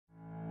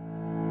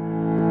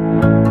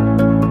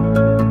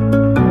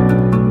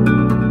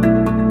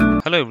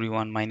Hello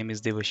everyone, my name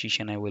is Devashish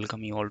and I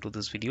welcome you all to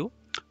this video.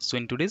 So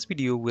in today's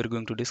video, we're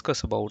going to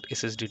discuss about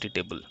SSDT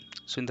table.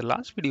 So in the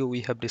last video, we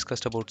have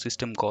discussed about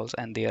system calls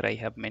and there I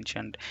have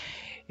mentioned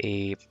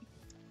a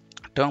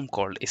term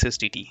called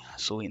SSDT.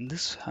 So in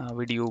this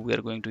video, we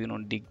are going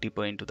to dig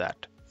deeper into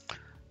that.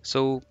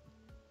 So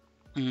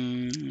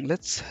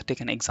let's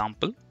take an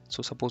example.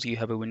 So suppose you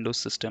have a Windows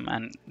system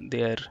and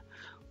there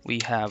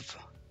we have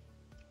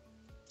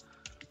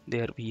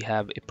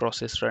a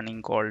process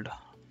running called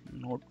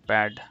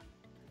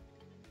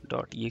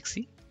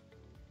notepad.exe,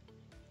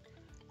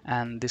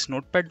 and this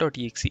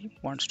notepad.exe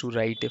wants to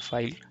write a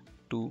file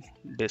to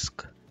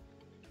disk.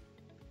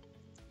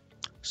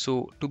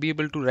 So to be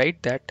able to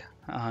write that,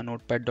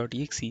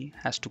 notepad.exe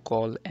has to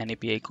call an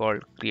API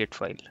called create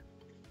file.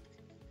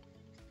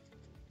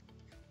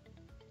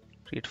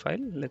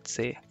 Let's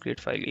say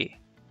create file A.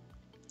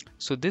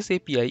 So this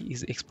API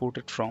is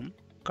exported from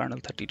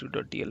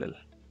kernel32.dll.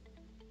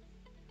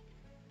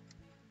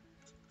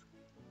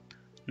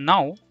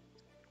 Now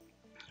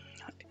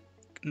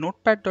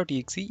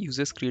notepad.exe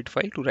uses create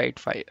file to write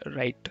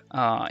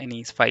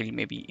any file,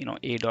 maybe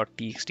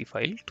a.txt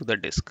file to the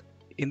disk.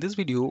 In this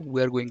video,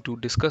 we are going to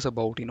discuss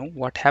about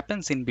what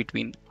happens in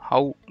between,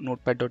 how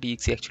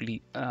notepad.exe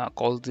actually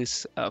calls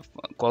this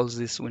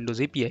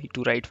Windows API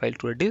to write file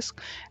to a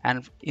disk,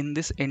 and in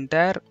this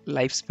entire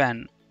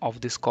lifespan of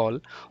this call,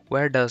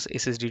 where does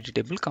SSDT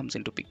table comes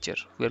into picture.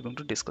 We are going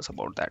to discuss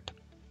about that.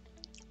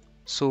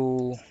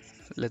 So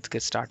let's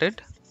get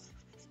started.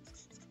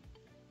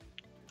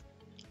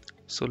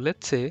 So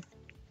let's say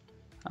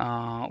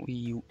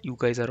you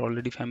guys are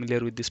already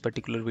familiar with this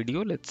particular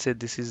video. Let's say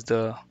this is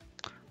the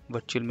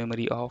virtual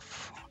memory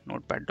of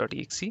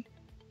notepad.exe.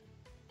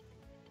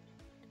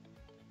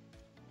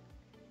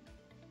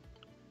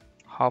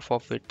 Half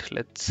of it,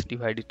 let's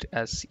divide it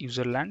as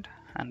user land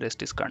and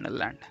rest is kernel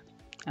land,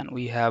 and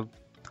we have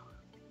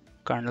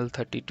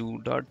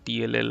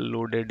kernel32.dll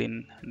loaded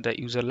in the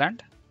user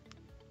land.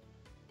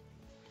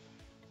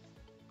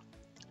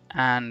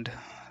 And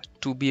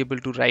to be able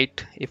to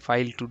write a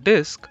file to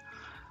disk,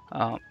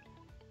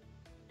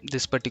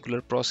 this particular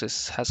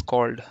process has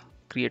called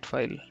create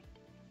file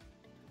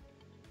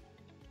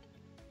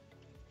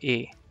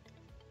A.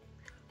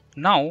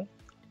 Now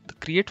the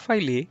create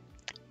file A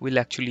will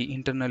actually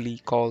internally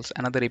calls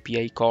another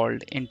API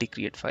called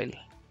ntCreateFile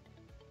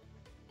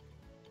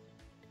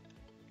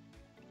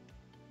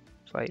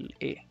file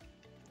A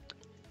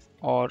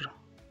or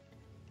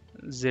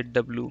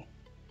ZW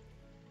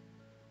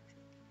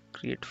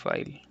create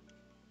file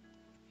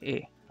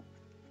A.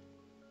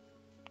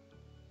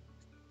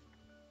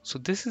 So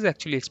this is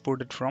actually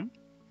exported from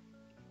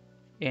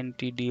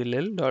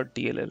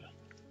ntdll.dll.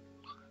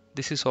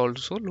 This is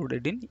also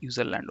loaded in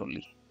user land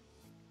only.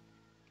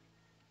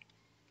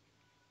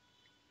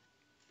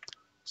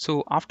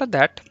 So after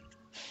that,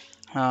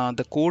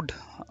 the code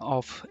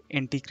of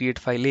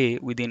ntCreateFile A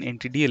within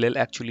ntdll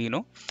actually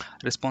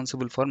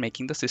responsible for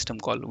making the system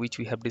call, which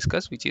we have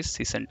discussed, which is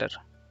center.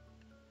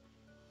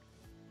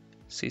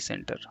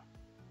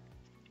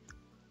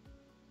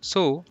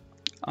 So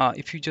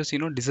if you just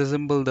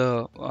disassemble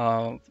the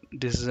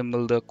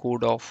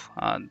code of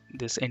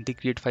this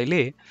ntCreateFile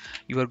A,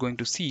 you are going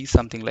to see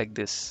something like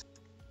this.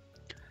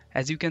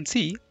 As you can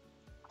see,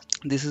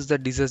 this is the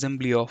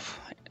disassembly of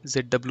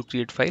ZW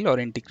create file or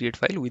ntCreate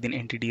file within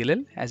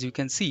ntdll. As you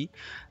can see,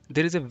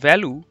 there is a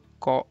value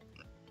called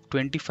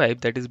 25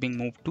 that is being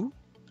moved to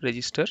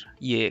register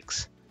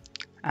EAX,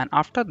 and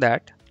after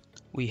that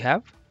we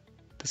have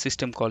the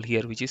system call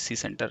here, which is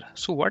center.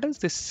 So what is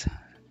this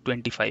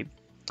 25?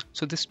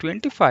 So this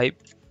 25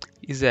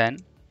 is an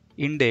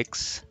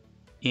index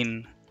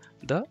in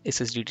the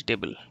SSDT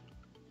table,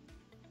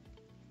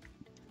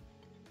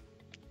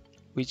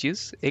 which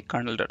is a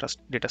kernel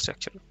data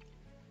structure.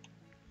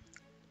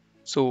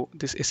 So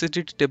this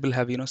SSDT table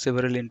have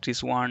several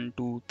entries, 1,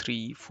 2,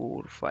 3,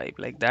 4, 5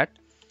 like that,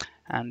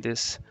 and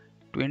this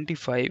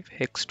 25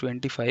 hex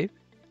 25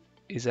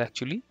 is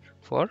actually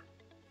for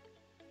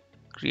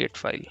create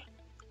file.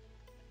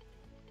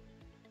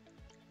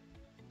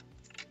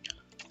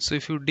 So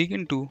if you dig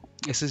into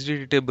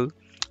SSDT table,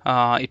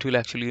 it will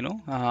actually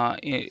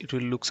it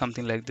will look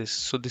something like this.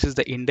 So this is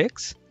the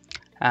index,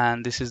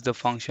 and this is the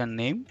function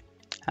name,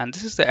 and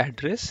this is the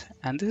address,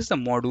 and this is the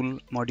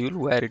module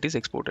where it is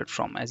exported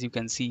from. As you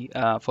can see,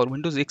 for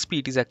Windows XP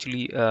it is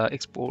actually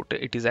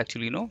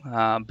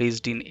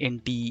based in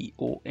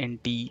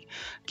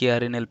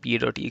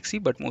ntkrnlpa.exe,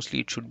 but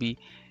mostly it should be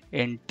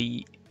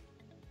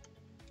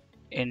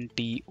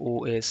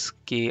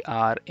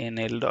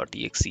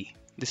ntoskrnl.exe.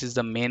 This is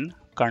the main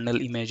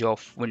kernel image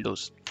of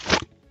Windows.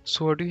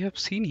 So what we have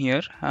seen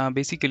here,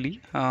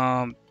 basically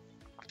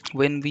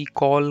when we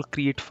call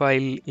create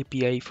file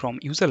API from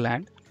user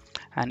land,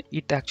 and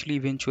it actually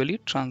eventually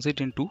transit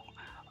into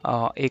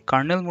a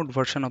kernel mode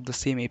version of the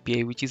same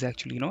API, which is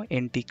actually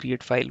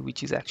ntCreateFile,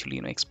 which is actually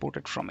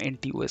exported from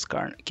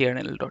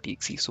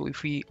ntoskrnl.exe. So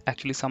if we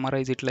actually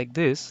summarize it like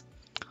this,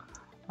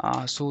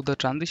 so the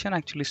transition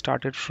actually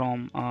started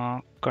from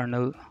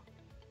kernel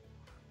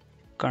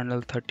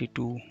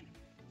 32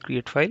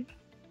 create file,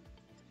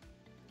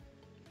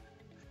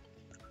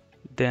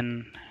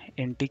 then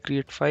NT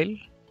create file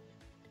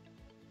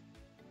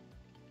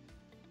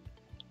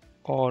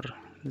or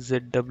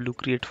ZW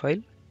create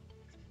file,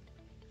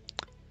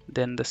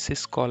 then the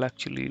syscall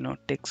actually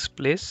takes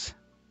place,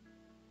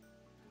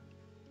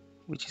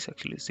 which is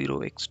actually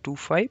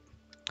 0x25,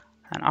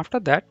 and after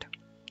that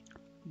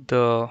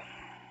the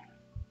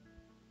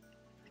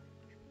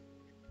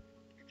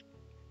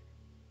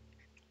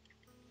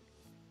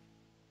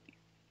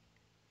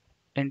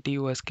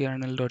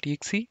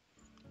ntoskernel.exe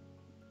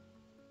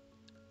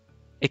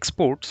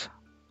exports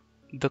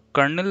the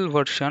kernel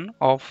version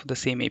of the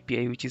same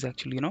API, which is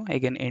actually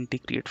again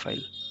NT create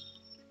file.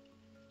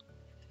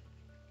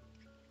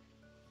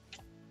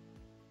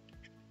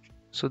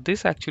 So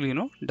this actually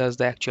does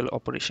the actual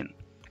operation.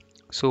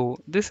 So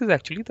this is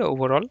actually the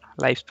overall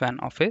lifespan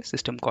of a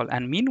system call.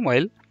 And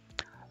meanwhile,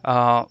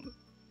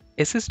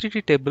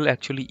 SSDT table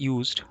actually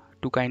used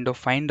to kind of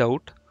find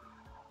out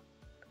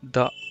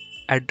the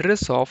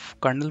address of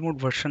kernel mode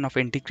version of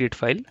NT create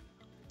file.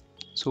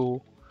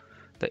 So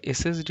the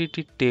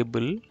SSDT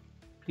table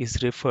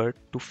is referred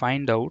to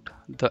find out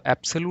the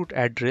absolute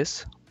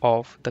address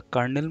of the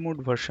kernel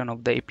mode version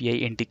of the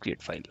API NT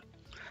create file.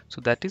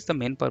 So that is the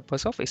main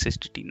purpose of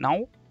SSDT.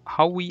 Now,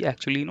 how we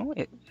actually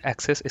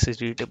access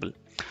SSDT table?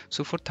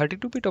 So for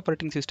 32-bit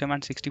operating system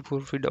and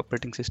 64-bit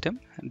operating system,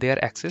 they are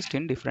accessed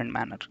in different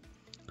manner.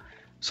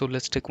 So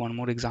let's take one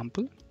more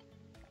example.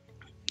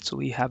 So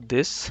we have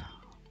this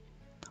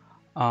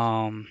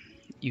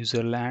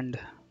user land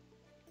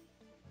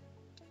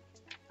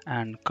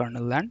and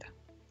kernel land,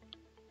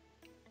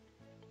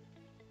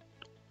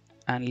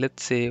 and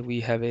let's say we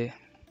have a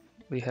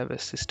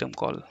system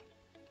call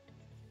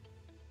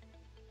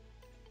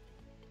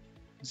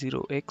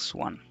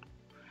 0x1.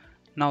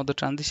 Now the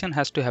transition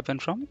has to happen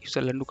from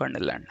user land to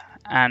kernel land,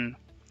 and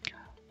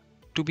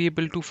to be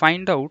able to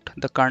find out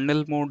the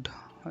kernel mode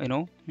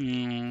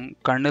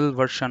kernel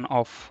version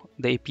of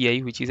the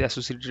API which is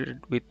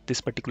associated with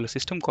this particular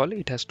system call,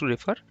 it has to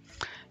refer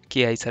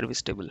KI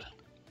service table,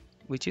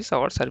 which is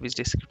our service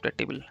descriptor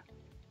table.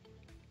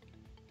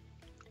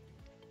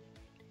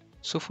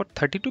 So for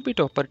 32-bit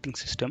operating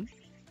system,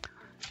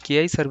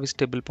 KI service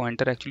table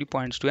pointer actually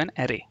points to an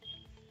array.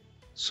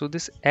 So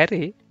this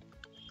array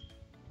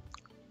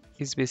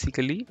is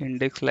basically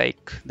indexed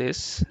like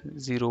this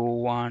 0,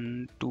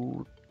 1,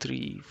 2,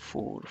 3,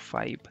 4,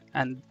 5,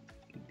 and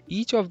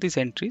each of these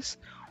entries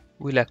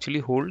will actually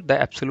hold the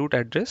absolute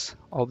address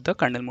of the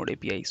kernel mode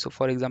API. So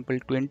for example,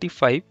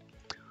 25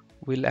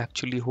 will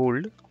actually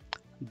hold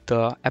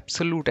the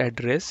absolute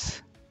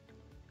address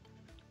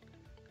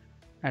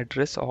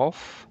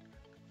of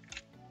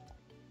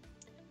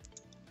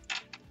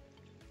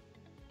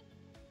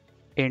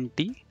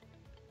NT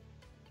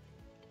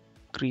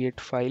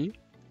create file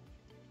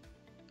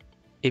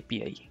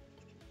API.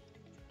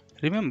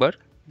 Remember,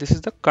 this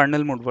is the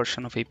kernel mode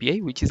version of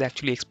API which is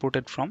actually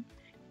exported from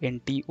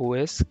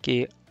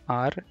ntoskernl.exe.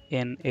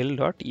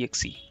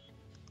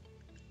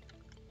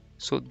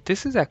 So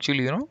this is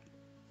actually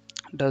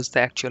does the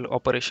actual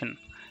operation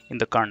in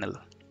the kernel.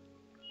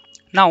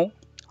 Now,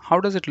 how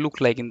does it look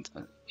like in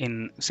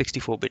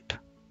 64-bit?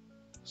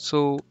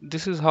 So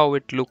this is how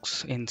it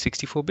looks in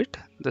 64-bit.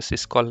 The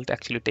syscall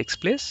actually takes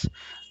place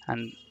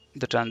and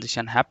the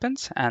transition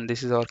happens, and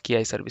this is our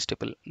KI service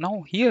table.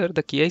 Now here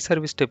the KI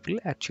service table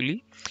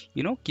actually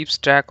keeps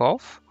track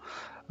of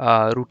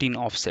routine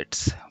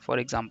offsets. For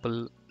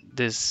example,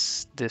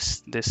 this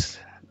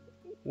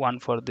one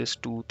for this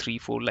 2, 3,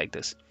 4 like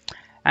this.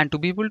 And to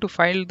be able to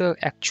find the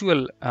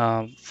actual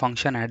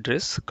function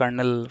address,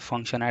 kernel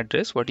function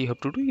address, what you have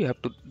to do, you have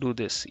to do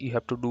this. You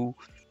have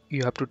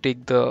to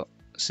take the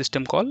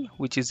system call,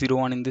 which is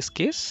 01 in this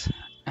case,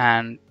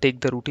 and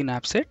take the routine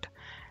offset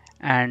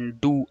and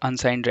do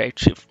unsigned right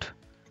shift,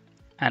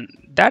 and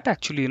that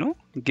actually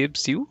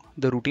gives you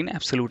the routine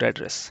absolute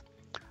address.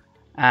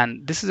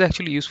 And this is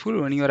actually useful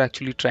when you are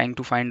actually trying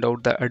to find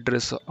out the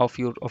address of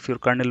your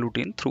kernel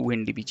routine through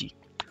winappdbg.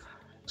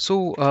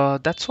 So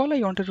that's all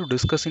I wanted to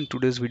discuss in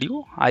today's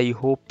video. I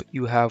hope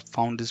you have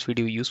found this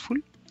video useful.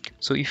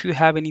 So if you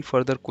have any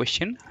further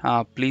question,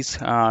 please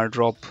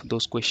drop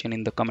those questions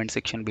in the comment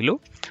section below.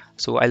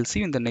 So I'll see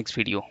you in the next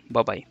video.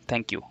 Bye bye.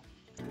 Thank you.